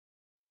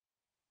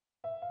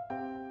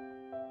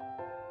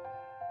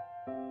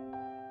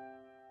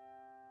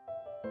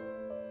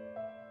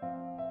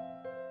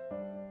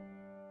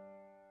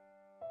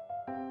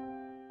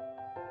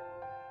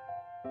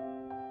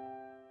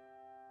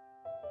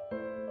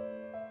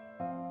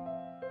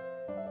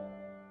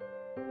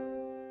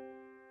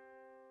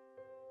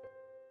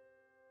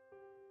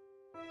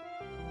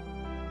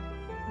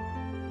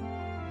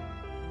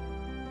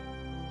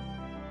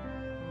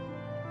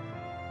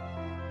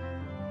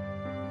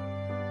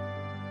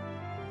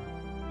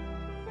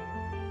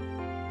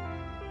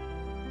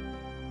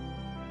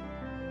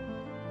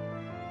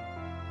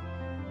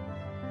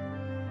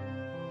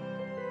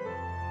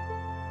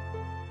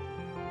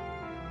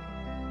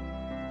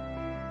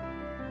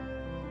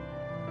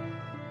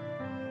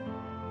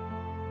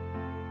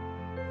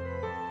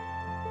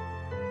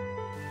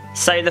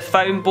So the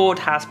foam board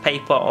has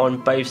paper on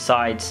both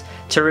sides.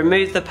 To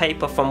remove the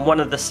paper from one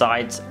of the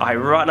sides, I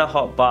run a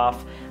hot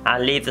bath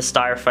and leave the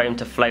styrofoam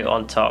to float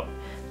on top.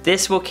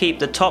 This will keep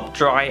the top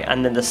dry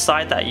and then the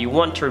side that you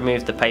want to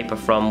remove the paper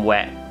from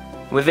wet.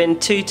 Within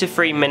 2 to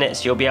 3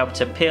 minutes you'll be able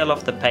to peel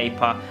off the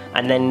paper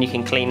and then you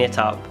can clean it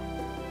up.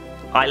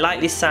 I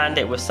lightly sand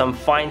it with some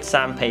fine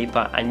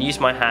sandpaper and use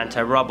my hand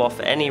to rub off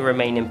any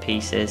remaining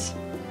pieces.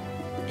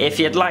 If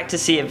you'd like to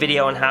see a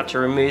video on how to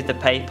remove the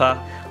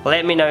paper,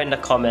 let me know in the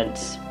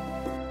comments.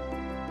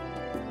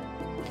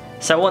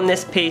 So on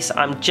this piece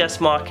I'm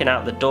just marking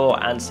out the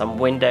door and some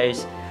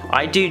windows.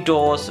 I do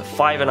doors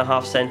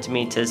 5.5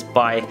 centimeters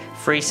by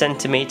 3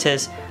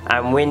 centimeters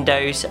and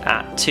windows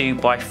at 2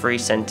 by 3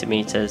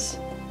 centimeters.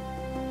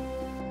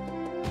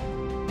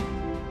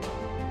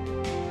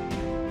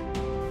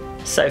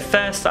 So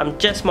first I'm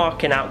just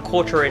marking out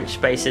 1/4 inch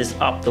spaces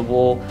up the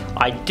wall.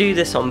 I do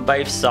this on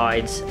both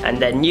sides and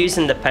then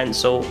using the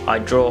pencil I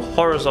draw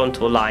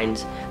horizontal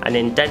lines and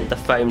indent the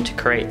foam to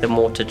create the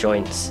mortar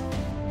joints.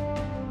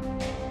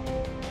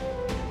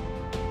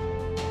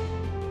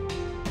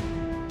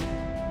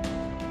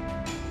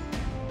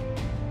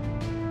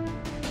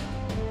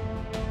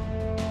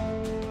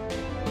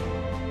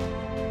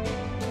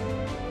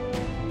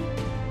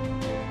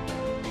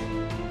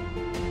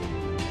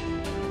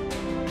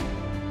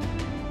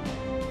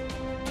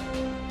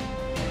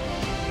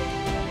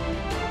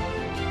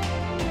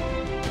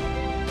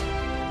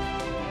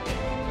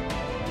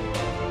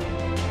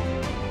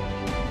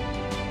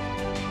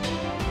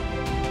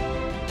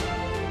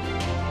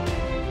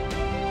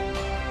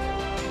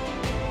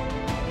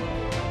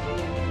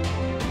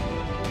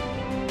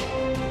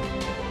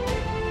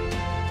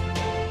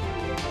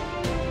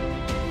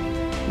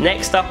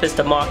 Next up is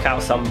to mark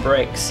out some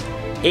bricks.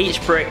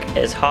 Each brick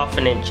is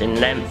 1/2 inch in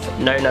length,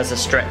 known as a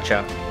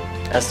stretcher.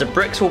 As the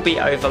bricks will be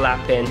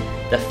overlapping,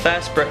 the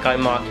first brick I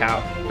mark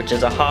out, which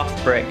is a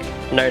 1/2 brick,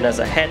 known as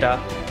a header,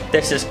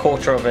 this is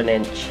 1/4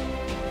 inch.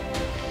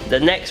 The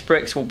next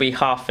bricks will be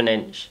 1/2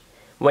 inch.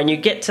 When you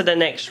get to the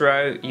next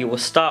row, you will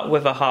start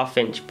with a 1/2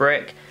 inch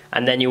brick,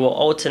 and then you will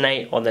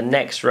alternate on the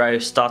next row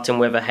starting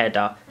with a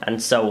header,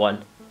 and so on.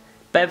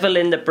 Bevel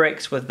in the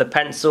bricks with the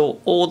pencil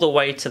all the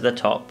way to the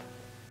top.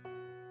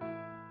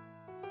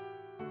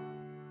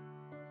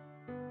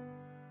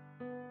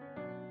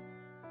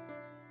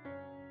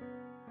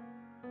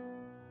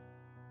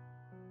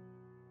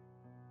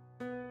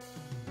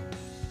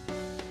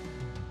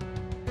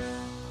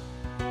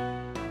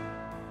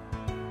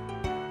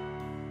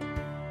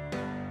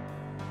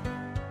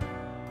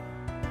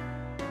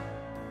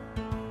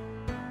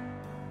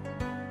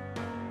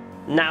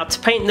 Now to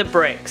paint the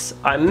bricks,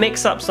 I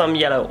mix up some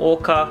yellow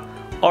ochre,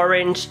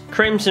 orange,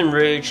 crimson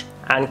rouge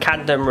and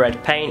cadmium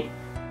red paint.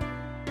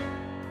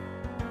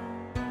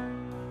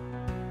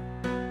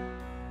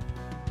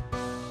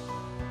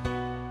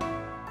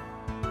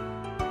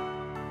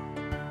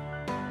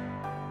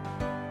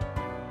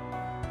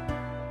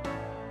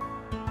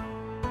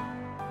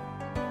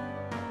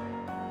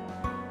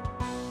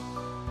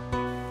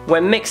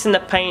 When mixing the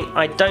paint,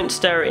 I don't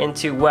stir it in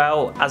too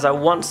well as I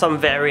want some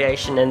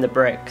variation in the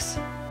bricks.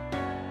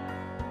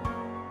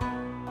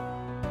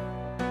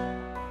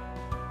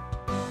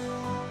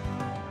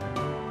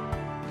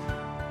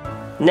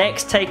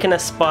 Next, taking a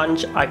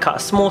sponge, I cut a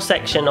small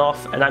section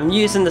off and I'm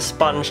using the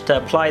sponge to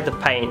apply the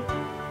paint.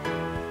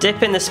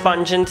 Dipping the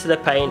sponge into the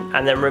paint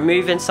and then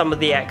removing some of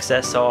the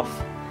excess off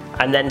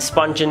and then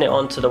sponging it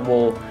onto the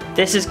wall.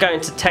 This is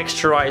going to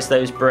texturize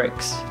those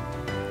bricks.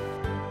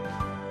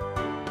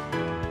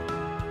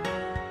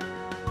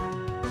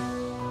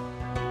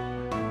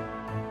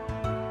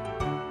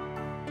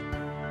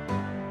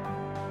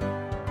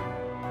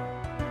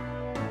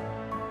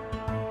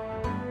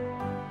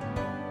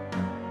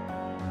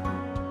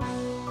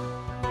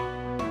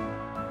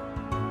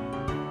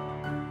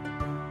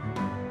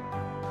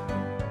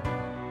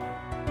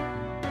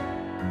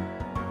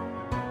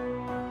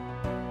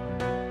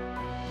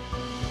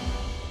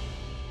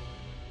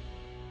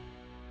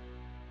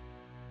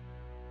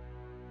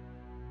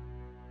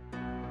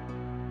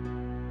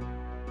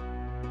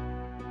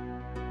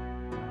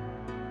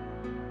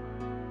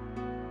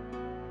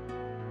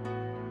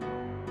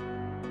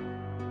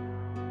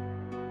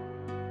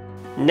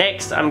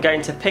 Next, I'm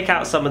going to pick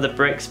out some of the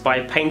bricks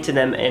by painting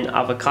them in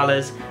other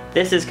colours.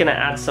 This is going to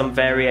add some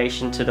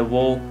variation to the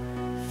wall.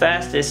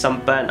 First is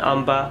some burnt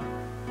umber.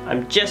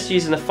 I'm just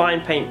using a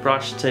fine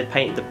paintbrush to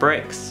paint the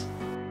bricks.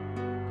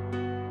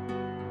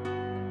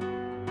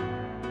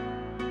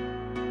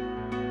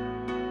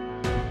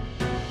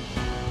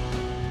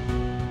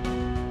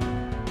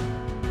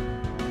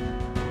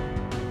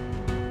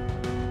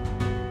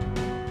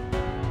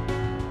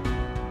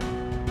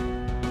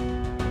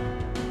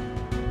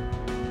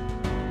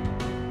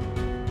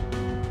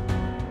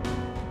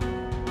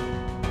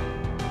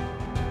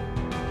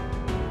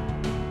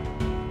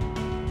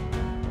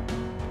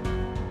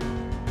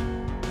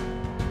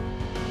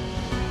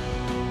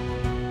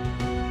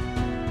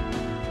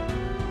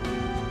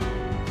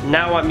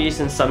 Now I'm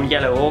using some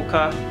yellow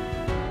ochre.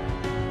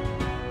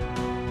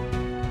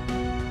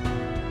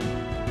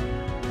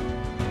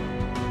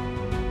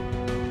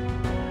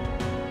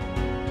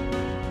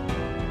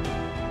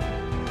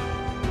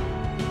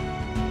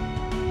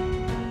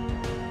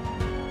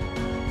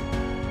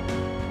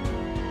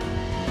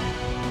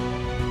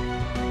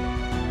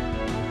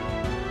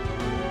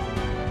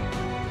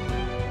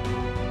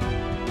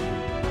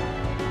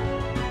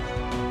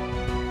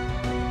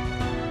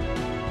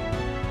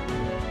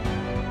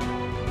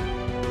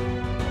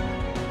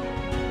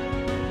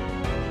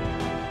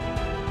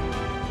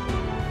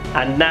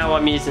 And now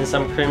I'm using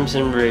some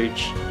Crimson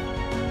Rouge.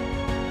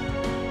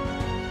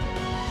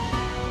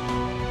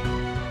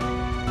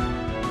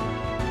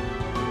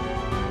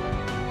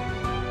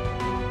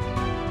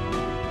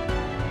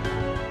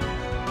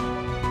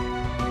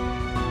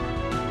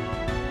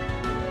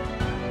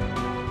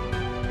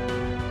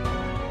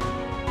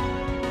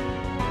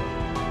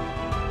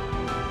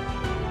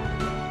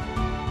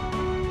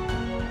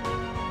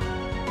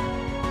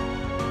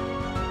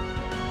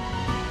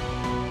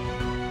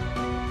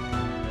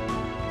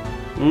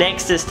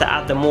 Next is to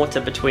add the mortar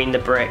between the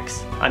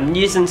bricks. I'm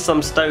using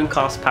some stone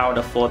cast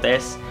powder for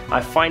this. I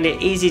find it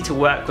easy to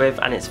work with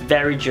and it's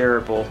very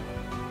durable.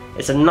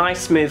 It's a nice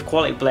smooth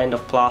quality blend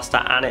of plaster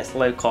and it's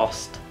low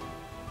cost.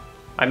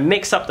 I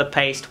mix up the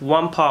paste,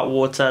 1 part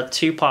water,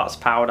 2 parts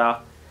powder.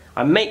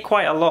 I make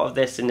quite a lot of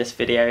this in this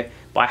video,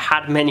 but I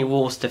had many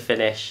walls to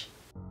finish.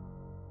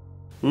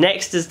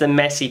 Next is the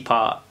messy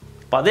part,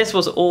 but this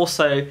was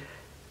also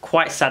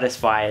quite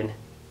satisfying.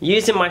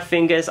 Using my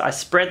fingers, I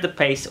spread the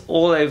paste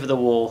all over the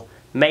wall,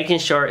 making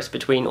sure it's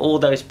between all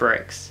those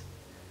bricks.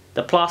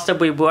 The plaster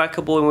will be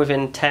workable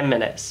within 10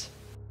 minutes.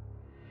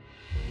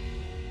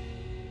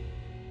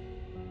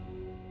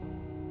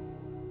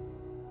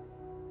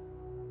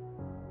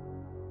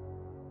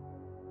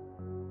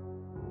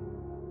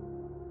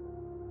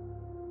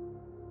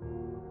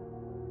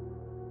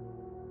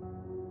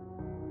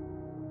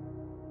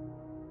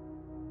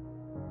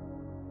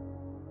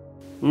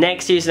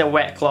 Next, using a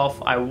wet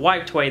cloth, I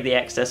wiped away the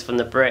excess from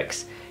the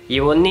bricks.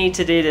 You will need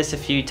to do this a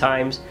few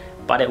times,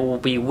 but it will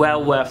be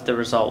well worth the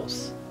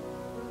results.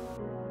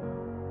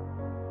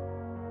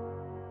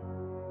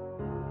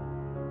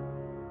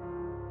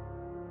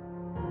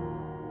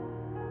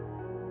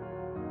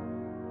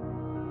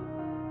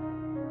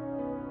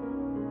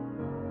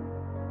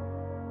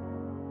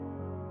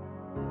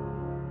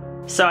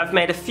 So I've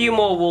made a few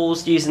more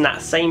walls using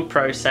that same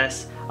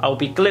process. I will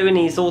be gluing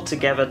these all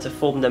together to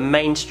form the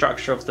main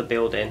structure of the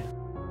building.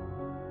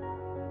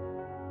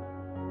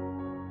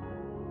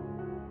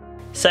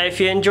 So if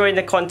you're enjoying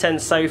the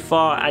content so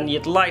far and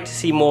you'd like to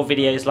see more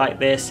videos like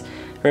this,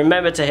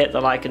 remember to hit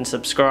the like and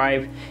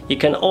subscribe. You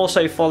can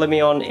also follow me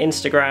on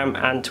Instagram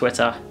and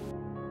Twitter.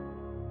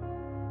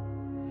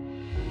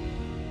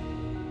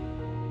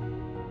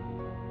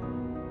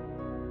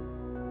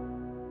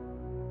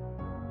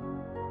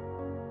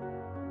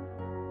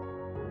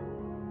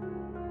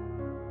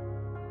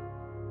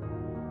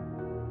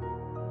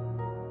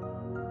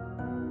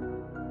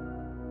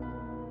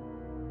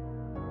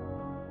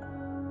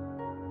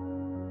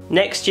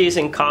 Next,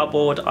 using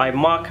cardboard, I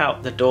mark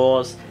out the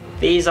doors.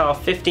 These are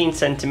 15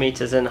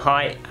 centimeters in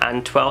height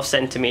and 12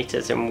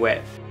 centimeters in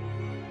width.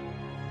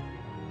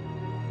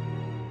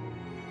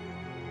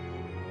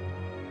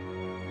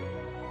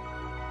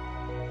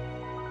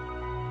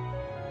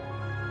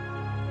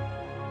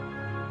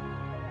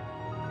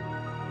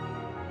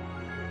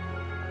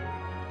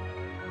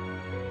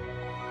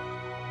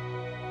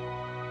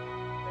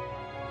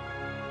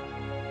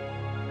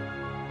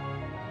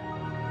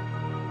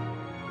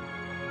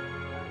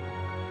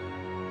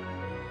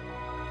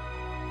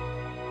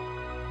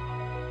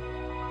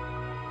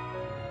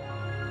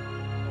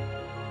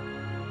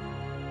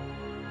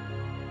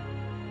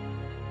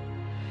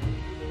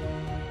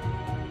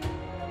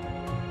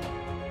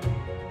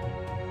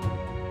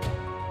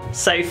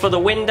 So for the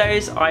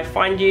windows, I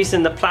find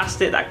using the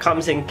plastic that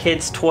comes in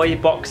kids' toy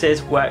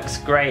boxes works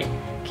great.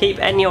 Keep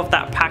any of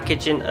that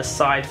packaging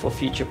aside for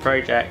future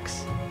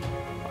projects.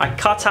 I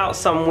cut out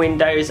some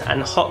windows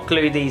and hot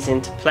glue these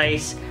into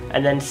place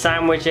and then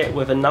sandwich it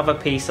with another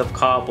piece of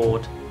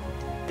cardboard.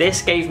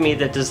 This gave me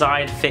the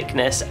desired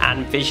thickness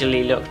and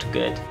visually looked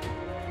good.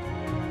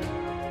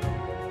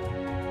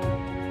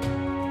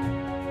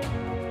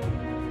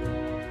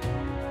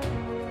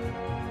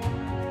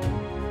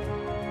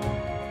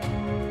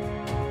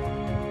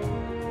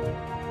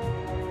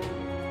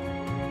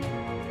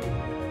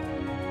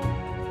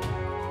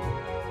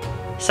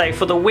 So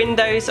for the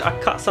windows, I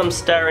cut some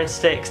stirring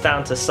sticks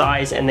down to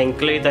size and then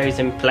glue those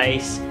in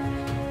place.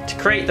 To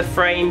create the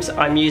frames,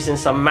 I'm using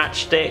some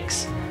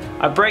matchsticks.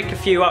 I break a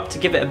few up to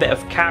give it a bit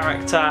of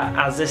character,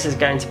 as this is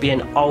going to be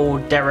an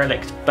old,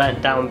 derelict,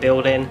 burnt down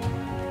building.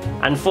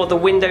 And for the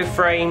window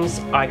frames,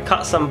 I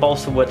cut some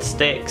balsa wood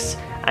sticks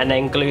and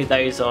then glue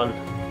those on.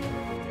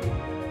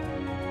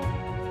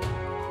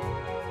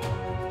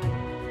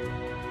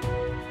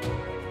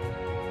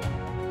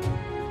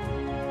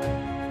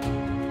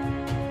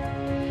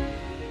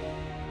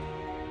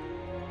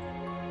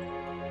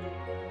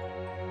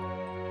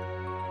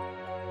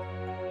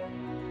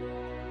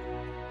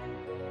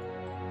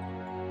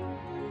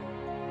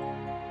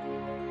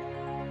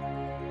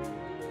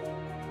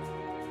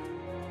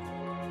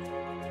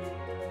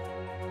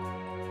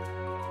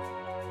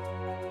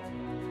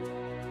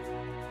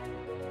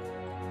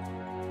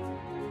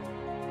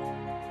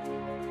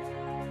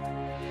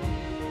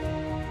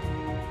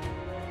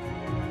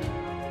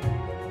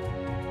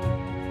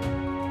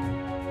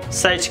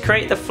 So to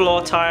create the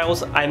floor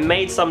tiles, I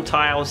made some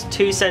tiles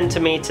 2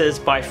 centimeters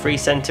by 3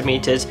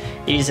 centimeters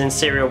using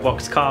cereal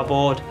box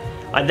cardboard.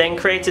 I then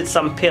created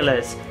some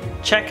pillars.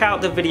 Check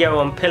out the video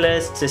on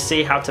pillars to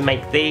see how to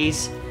make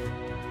these.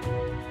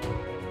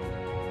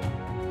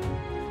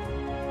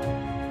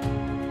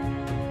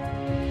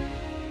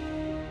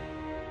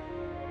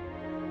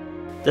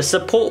 The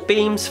support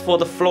beams for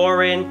the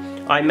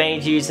flooring I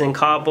made using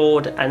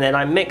cardboard, and then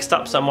I mixed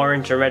up some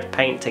orange and red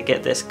paint to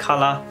get this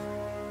colour.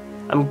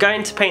 I'm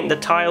going to paint the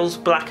tiles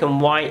black and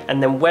white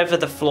and then weather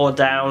the floor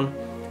down,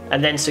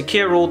 and then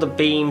secure all the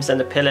beams and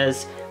the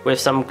pillars with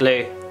some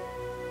glue.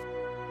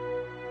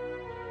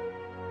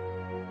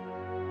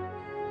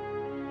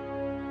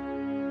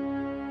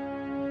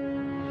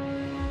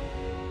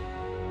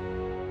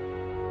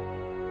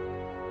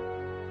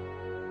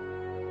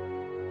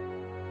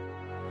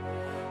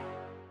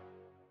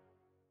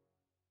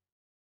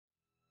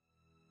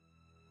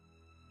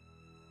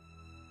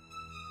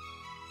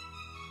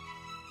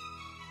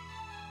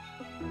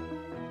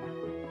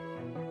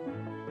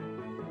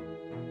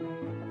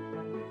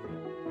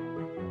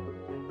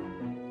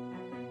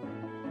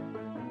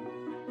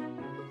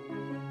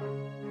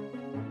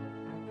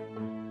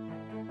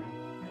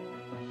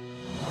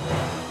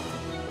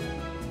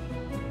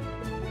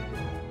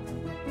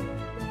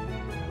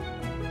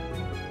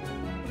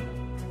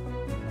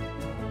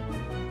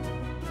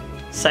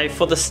 So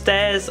for the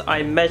stairs,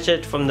 I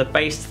measured from the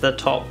base to the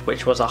top,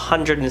 which was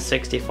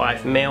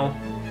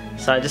 165mm.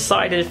 So I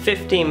decided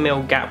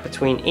 15mm gap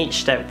between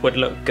each step would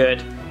look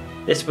good.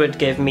 This would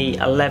give me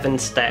 11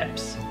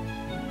 steps.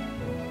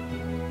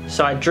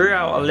 So I drew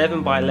out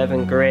 11 by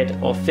 11 grid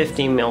of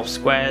 15mm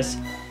squares,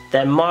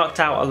 then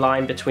marked out a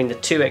line between the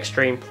two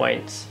extreme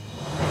points.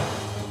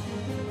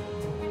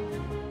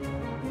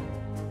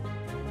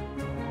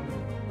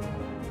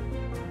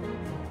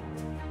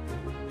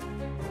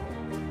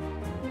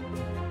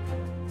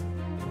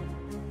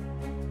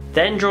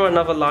 Then draw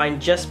another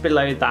line just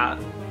below that.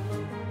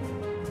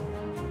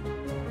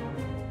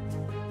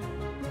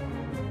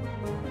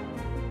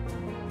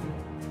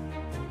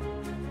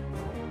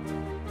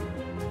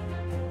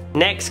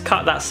 Next,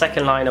 cut that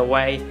second line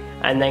away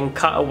and then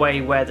cut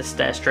away where the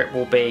stair strip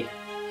will be.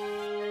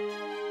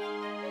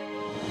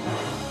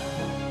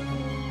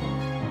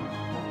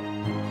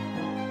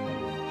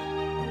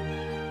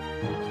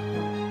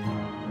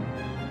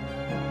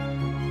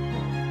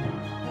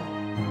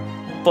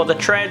 For the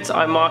treads,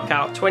 I mark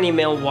out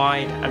 20mm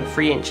wide and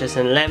 3 inches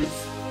in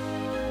length.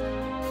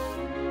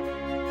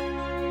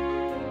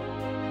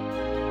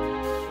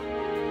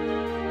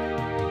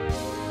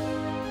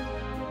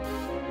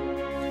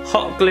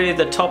 Hot glue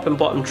the top and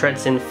bottom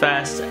treads in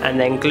first, and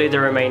then glue the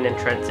remaining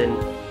treads in.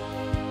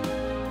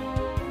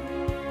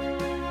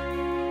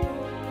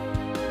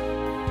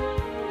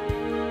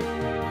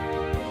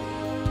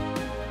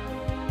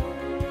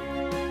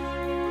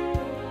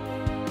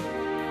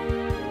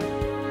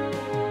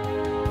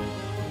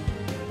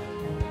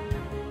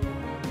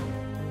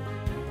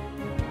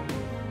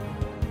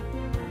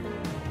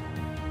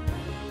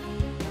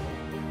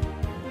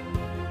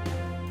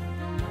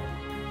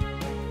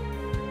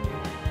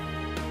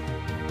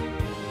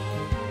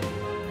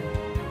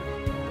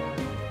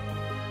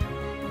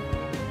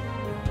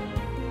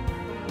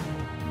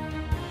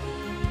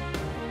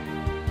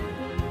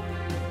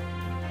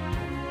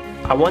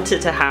 I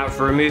wanted to have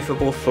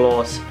removable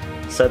floors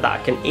so that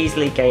I can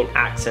easily gain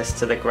access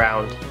to the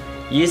ground.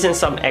 Using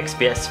some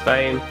XPS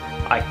foam,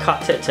 I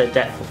cut it to a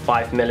depth of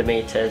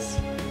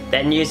 5mm.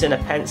 Then using a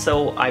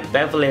pencil, I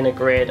bevel in a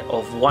grid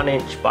of 1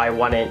 inch by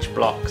 1 inch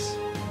blocks.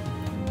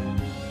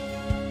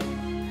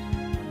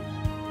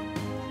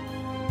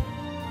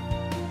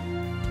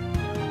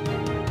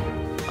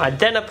 I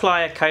then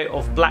apply a coat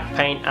of black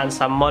paint and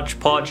some Mod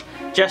Podge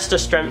just to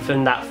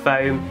strengthen that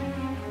foam.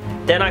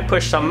 Then I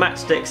push some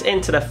matchsticks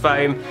into the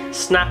foam,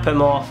 snap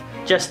them off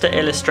just to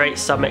illustrate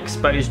some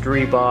exposed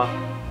rebar.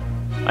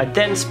 I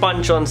then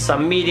sponge on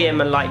some medium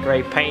and light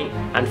grey paint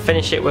and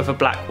finish it with a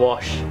black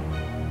wash.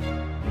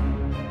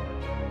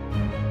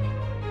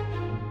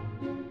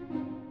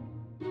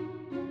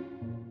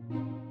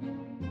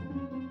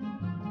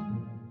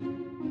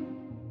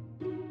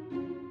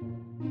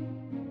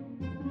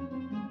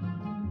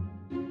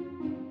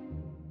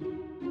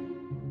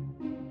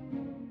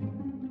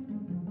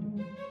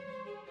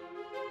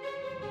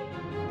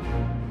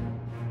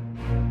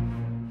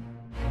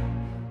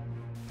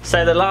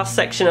 So the last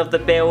section of the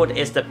build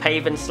is the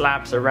paving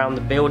slabs around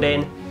the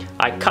building.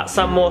 I cut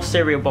some more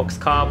cereal box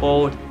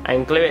cardboard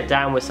and glue it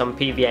down with some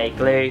PVA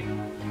glue.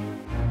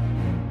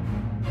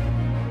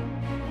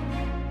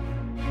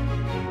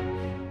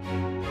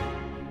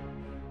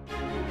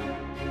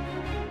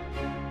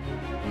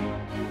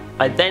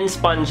 I then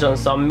sponge on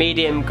some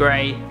medium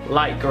grey,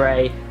 light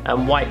grey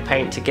and white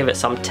paint to give it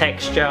some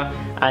texture,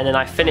 and then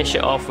I finish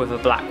it off with a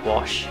black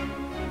wash.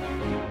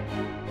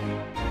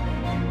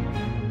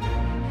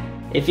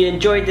 If you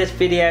enjoyed this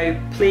video,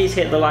 please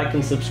hit the like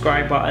and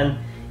subscribe button.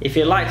 If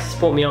you'd like to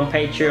support me on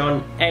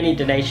Patreon, any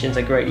donations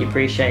are greatly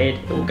appreciated.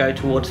 It will go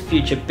towards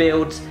future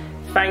builds.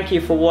 Thank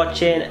you for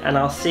watching, and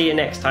I'll see you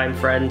next time,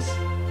 friends.